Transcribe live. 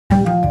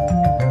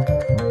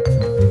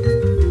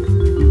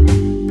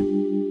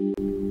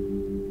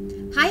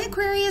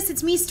Aquarius,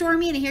 it's me,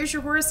 Stormie, and here's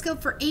your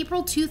horoscope for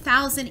April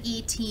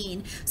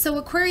 2018. So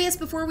Aquarius,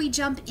 before we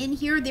jump in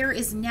here, there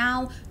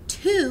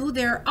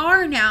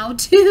are now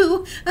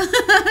two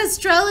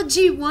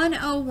Astrology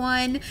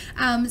 101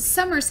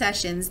 summer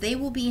sessions. They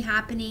will be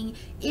happening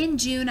in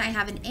June. I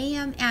have an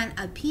AM and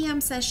a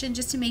PM session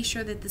just to make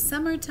sure that the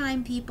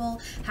summertime people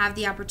have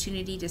the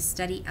opportunity to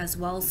study as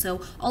well.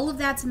 So all of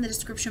that's in the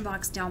description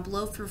box down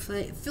below.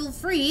 Feel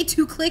free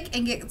to click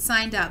and get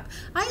signed up.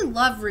 I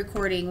love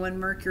recording when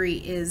Mercury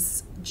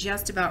is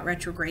just about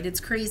retrograde. It's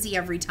crazy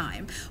every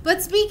time.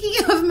 But speaking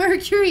of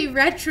Mercury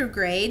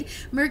retrograde,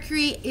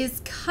 Mercury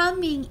is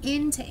coming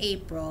into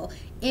April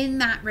in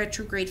that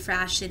retrograde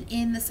fashion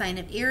in the sign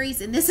of Aries,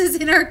 and this is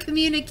in our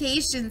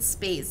communication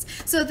space.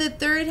 So the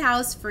third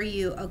house for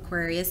you,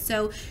 Aquarius.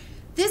 So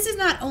this is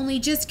not only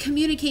just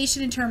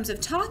communication in terms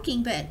of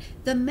talking, but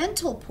the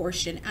mental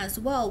portion as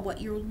well,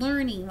 what you're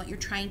learning, what you're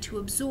trying to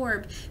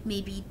absorb,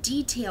 maybe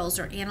details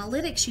or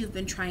analytics you've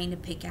been trying to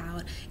pick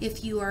out.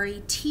 If you are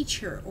a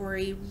teacher or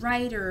a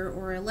writer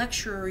or a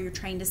lecturer, or you're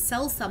trying to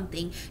sell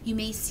something, you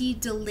may see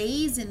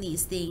delays in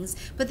these things,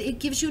 but it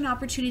gives you an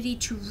opportunity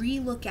to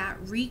relook at,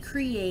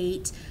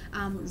 recreate,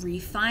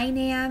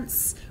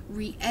 refinance,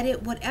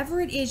 re-edit,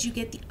 whatever it is. You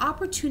get the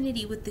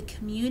opportunity with the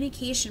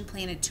communication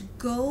planet to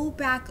go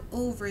back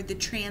over the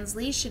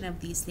translation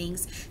of these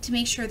things to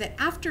make sure that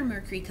after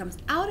Mercury comes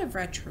out of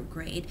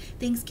retrograde,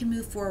 things can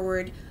move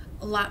forward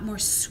a lot more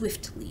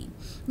swiftly.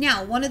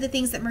 Now, one of the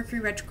things that Mercury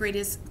retrograde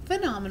is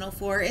phenomenal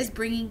for is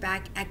bringing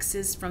back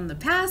exes from the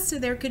past. So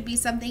there could be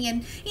something,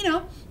 and you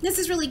know, this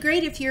is really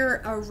great if you're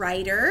a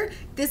writer.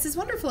 This is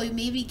wonderful. It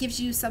maybe gives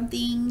you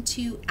something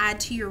to add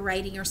to your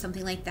writing or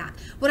something like that.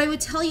 What I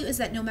would tell you is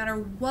that no matter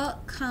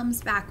what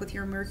comes back with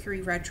your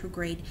Mercury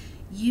retrograde,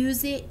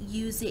 use it,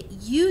 use it,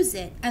 use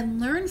it,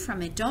 and learn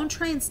from it. Don't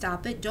try and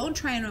stop it. Don't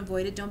try and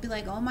avoid it. Don't be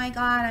like, oh my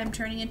God, I'm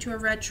turning into a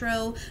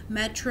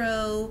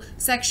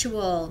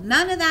metrosexual.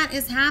 None of that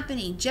is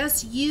happening.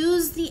 Just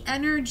use the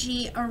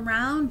energy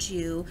around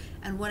you,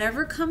 and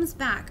whatever comes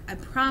back, I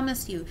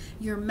promise you,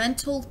 your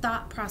mental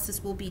thought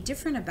process will be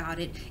different about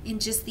it in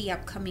just the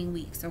upcoming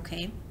weeks,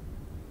 okay?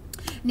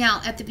 Now,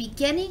 at the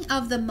beginning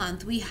of the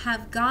month, we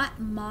have got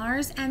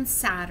Mars and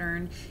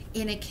Saturn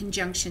in a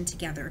conjunction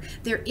together.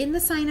 They're in the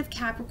sign of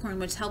Capricorn,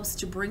 which helps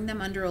to bring them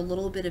under a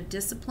little bit of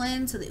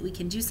discipline so that we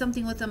can do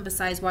something with them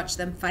besides watch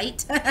them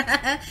fight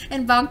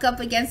and bonk up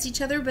against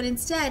each other. But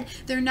instead,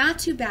 they're not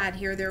too bad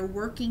here. They're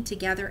working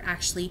together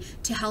actually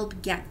to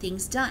help get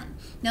things done.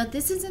 Now,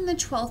 this is in the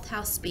 12th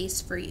house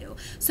space for you.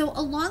 So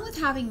along with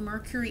having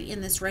Mercury in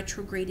this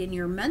retrograde in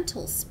your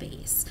mental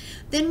space,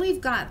 then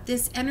we've got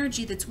this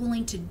energy that's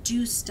willing to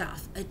do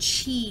stuff,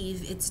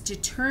 achieve, it's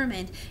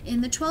determined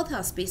in the 12th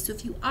house space. So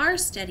if you are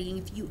studying,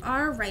 if you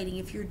are writing,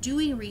 if you're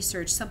doing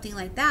research, something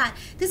like that,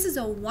 this is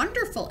a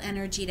wonderful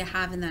energy to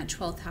have in that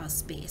 12th house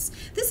space.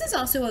 This is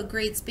also a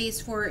great space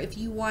for if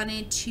you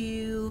wanted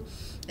to,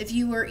 if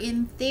you were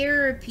in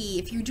therapy,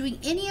 if you're doing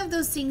any of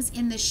those things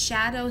in the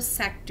shadow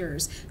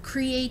sectors.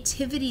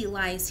 Creativity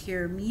lies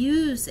here,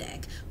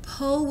 music,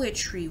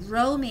 poetry,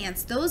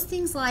 romance, those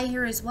things lie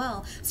here as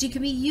well. So you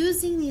can be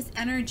using these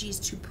energies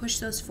to push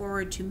those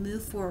forward, to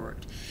move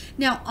forward.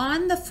 Now,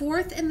 on the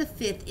 4th and the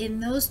 5th, in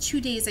those 2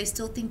 days, I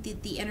still think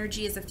that the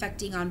energy is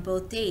affecting on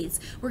both days.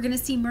 We're going to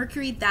see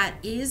Mercury that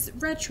is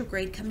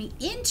retrograde coming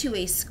into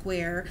a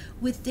square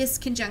with this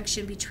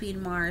conjunction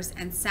between Mars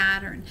and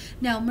Saturn.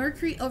 Now,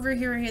 Mercury over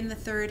here in the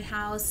 3rd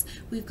house,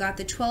 we've got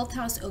the 12th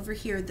house over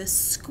here. The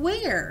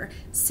square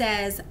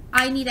says,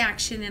 I need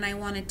action and I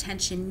want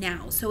attention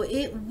now. So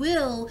it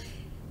will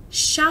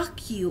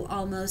shock you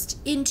almost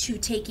into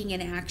taking an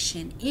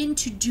action,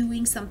 into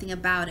doing something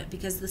about it,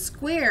 because the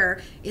square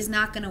is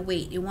not going to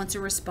wait. It wants a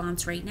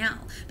response right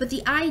now. But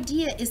the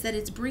idea is that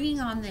it's bringing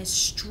on this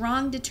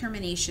strong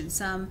determination,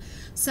 some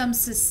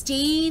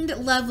sustained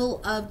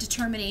level of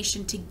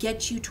determination to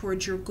get you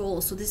towards your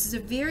goal. So this is a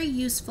very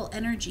useful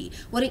energy.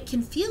 What it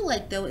can feel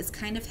like, though, is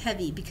kind of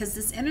heavy, because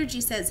this energy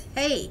says,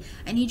 hey,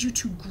 I need you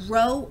to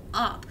grow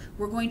up.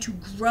 We're going to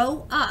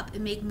grow up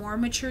and make more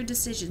mature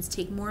decisions,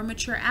 take more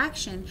mature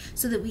action,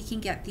 so that we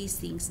can get these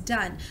things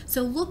done.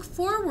 So look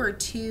forward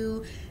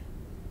to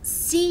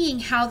seeing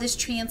how this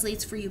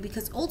translates for you,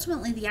 because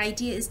ultimately the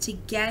idea is to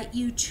get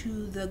you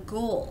to the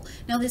goal.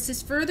 Now, this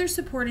is further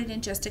supported in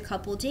just a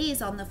couple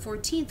days on the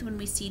 14th when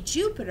we see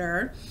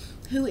Jupiter,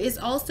 who is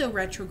also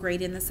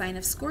retrograde in the sign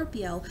of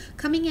Scorpio,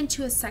 coming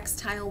into a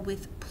sextile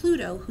with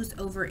Pluto, who's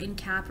over in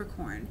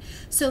Capricorn.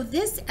 So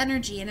this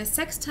energy in a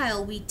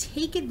sextile, we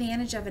take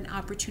advantage of an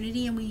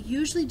opportunity and we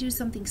usually do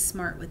something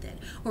smart with it,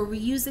 or we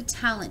use a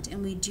talent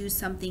and we do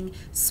something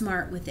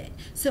smart with it.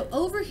 So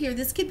over here,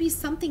 this could be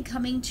something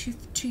coming to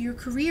to your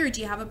career?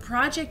 Do you have a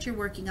project you're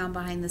working on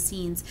behind the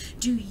scenes?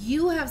 Do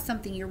you have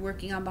something you're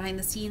working on behind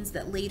the scenes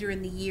that later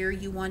in the year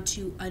you want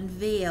to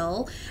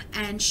unveil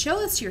and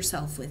show us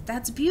yourself with?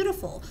 That's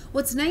beautiful.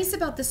 What's nice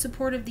about the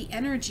support of the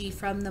energy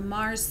from the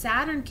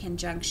Mars-Saturn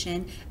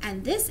conjunction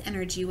and this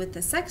energy with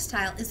the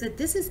sextile is that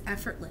this is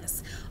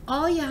effortless.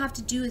 All you have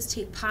to do is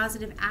take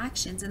positive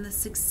actions, and the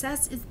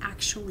success is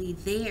actually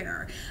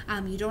there.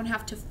 You don't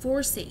have to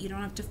force it. You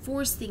don't have to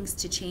force things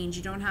to change.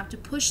 You don't have to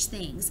push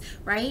things,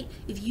 right?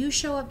 If you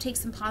show up, take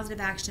some positive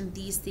action,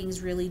 these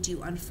things really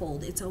do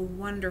unfold. It's a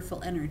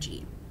wonderful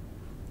energy.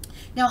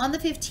 Now on the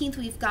 15th,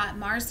 we've got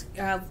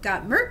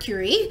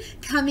Mercury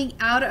coming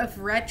out of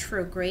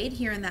retrograde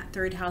here in that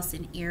third house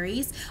in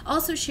Aries,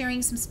 also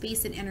sharing some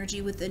space and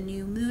energy with a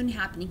new moon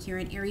happening here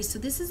in Aries. So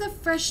this is a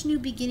fresh new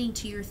beginning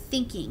to your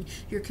thinking,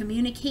 your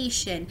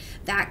communication,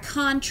 that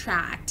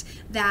contract,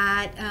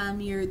 that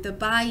the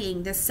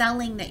buying, the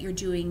selling that you're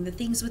doing, the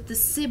things with the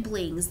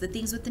siblings, the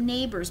things with the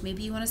neighbors.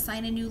 Maybe you want to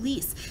sign a new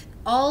lease.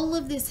 All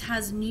of this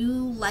has new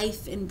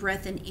life and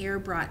breath and air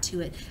brought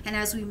to it. And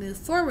as we move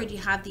forward, you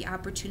have the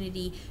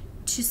opportunity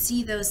to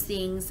see those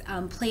things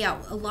play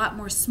out a lot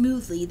more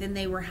smoothly than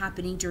they were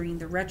happening during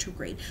the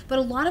retrograde. But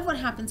a lot of what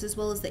happens as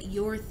well is that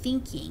your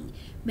thinking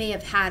may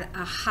have had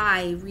a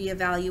high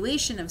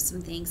reevaluation of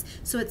some things,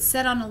 so it's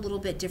set on a little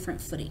bit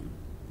different footing.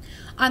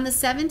 On the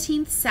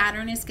 17th,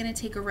 Saturn is going to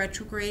take a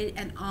retrograde,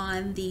 and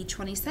on the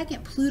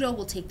 22nd, Pluto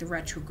will take the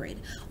retrograde.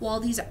 While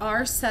these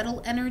are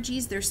subtle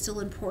energies, they're still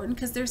important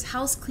because there's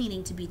house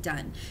cleaning to be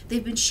done.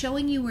 They've been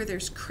showing you where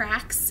there's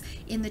cracks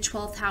in the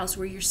 12th house,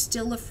 where you're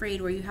still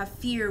afraid, where you have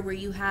fear, where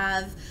you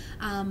have,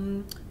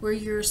 where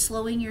you're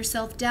slowing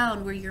yourself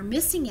down, where you're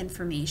missing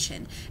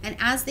information. And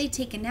as they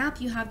take a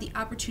nap, you have the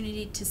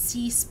opportunity to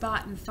see,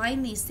 spot, and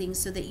find these things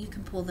so that you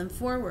can pull them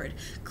forward.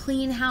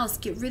 Clean house,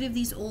 get rid of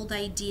these old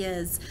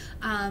ideas.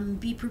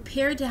 Be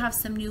prepared to have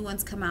some new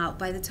ones come out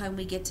by the time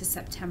we get to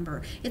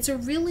September. It's a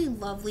really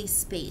lovely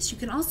space. You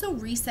can also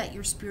reset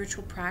your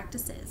spiritual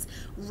practices.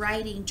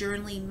 Writing,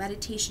 journaling,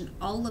 meditation,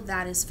 all of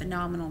that is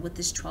phenomenal with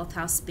this 12th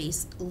house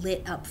space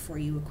lit up for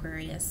you,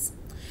 Aquarius.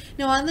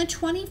 Now on the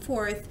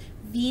 24th,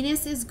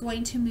 Venus is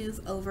going to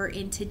move over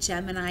into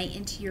Gemini,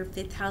 into your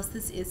 5th house.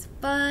 This is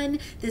fun.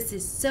 This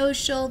is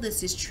social.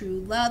 This is true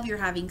love. You're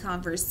having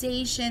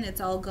conversation. It's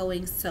all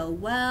going so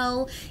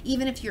well.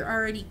 Even if you're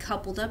already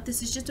coupled up,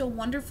 this is just a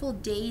wonderful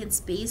day and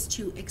space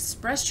to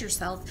express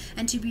yourself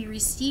and to be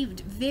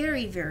received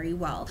very, very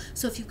well.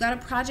 So if you've got a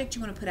project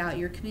you want to put out,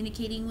 you're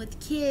communicating with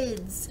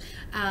kids,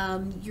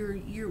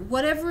 you're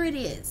whatever it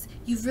is,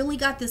 you've really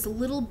got this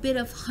little bit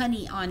of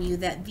honey on you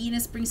that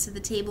Venus brings to the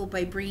table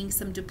by bringing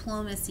some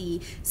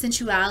diplomacy,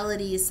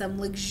 sensuality, some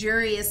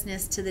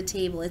luxuriousness to the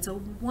table. It's a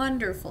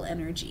wonderful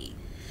energy.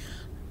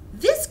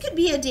 This could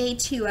be a day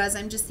too, as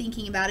I'm just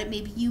thinking about it,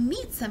 maybe you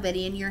meet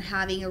somebody and you're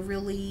having a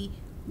really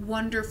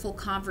wonderful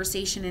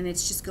conversation and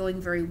it's just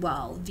going very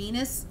well.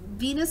 Venus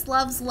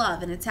loves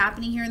love, and it's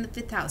happening here in the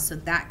 5th house, so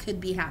that could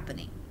be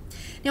happening.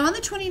 Now on the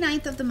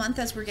 29th of the month,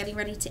 as we're getting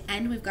ready to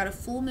end, we've got a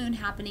full moon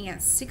happening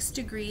at 6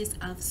 degrees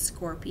of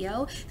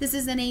Scorpio. This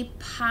is in a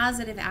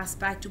positive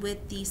aspect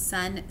with the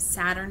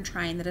Sun-Saturn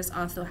trine that is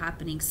also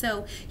happening.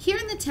 So here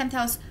in the 10th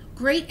house,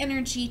 great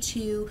energy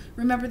to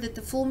remember that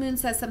the full moon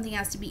says something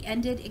has to be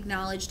ended,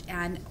 acknowledged,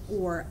 and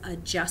or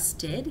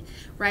adjusted,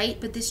 right?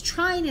 But this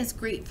trine is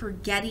great for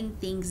getting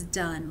things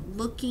done,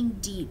 looking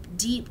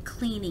deep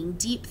cleaning,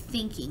 deep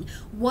thinking.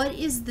 What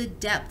is the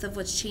depth of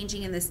what's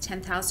changing in this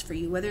 10th house for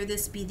you? Whether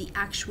this be the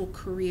actual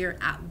career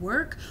at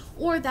work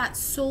or that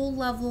soul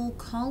level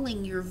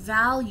calling, your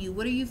value.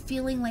 What are you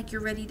feeling like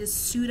you're ready to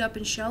suit up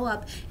and show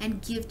up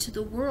and give to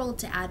the world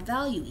to add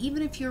value?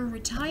 Even if you're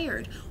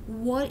retired,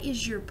 what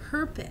is your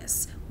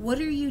purpose? What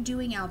are you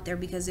doing out there?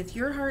 Because if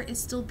your heart is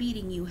still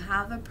beating, you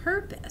have a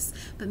purpose.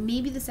 But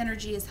maybe this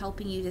energy is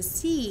helping you to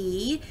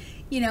see,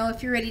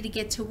 if you're ready to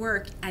get to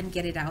work and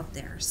get it out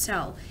there.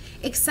 So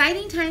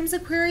exciting times,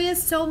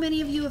 Aquarius. So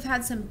many of you have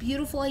had some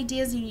beautiful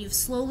ideas and you've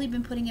slowly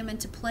been putting them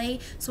into play.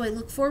 So I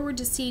look forward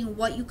to seeing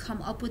what you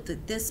come up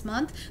with this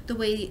month, the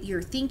way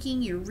you're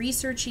thinking, you're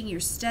researching, you're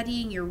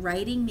studying, you're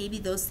writing. Maybe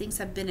those things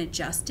have been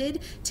adjusted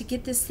to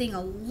get this thing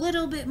a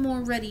little bit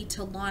more ready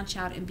to launch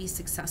out and be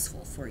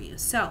successful for you.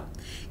 So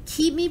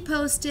keep me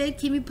posted.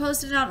 Keep me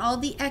posted on all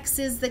the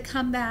exes that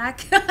come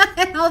back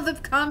and all the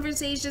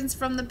conversations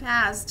from the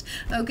past,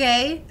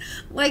 okay?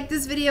 Like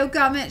this video,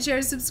 comment,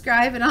 share,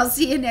 subscribe, and I'll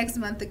see you next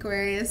month,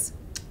 Aquarius.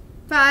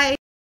 Bye.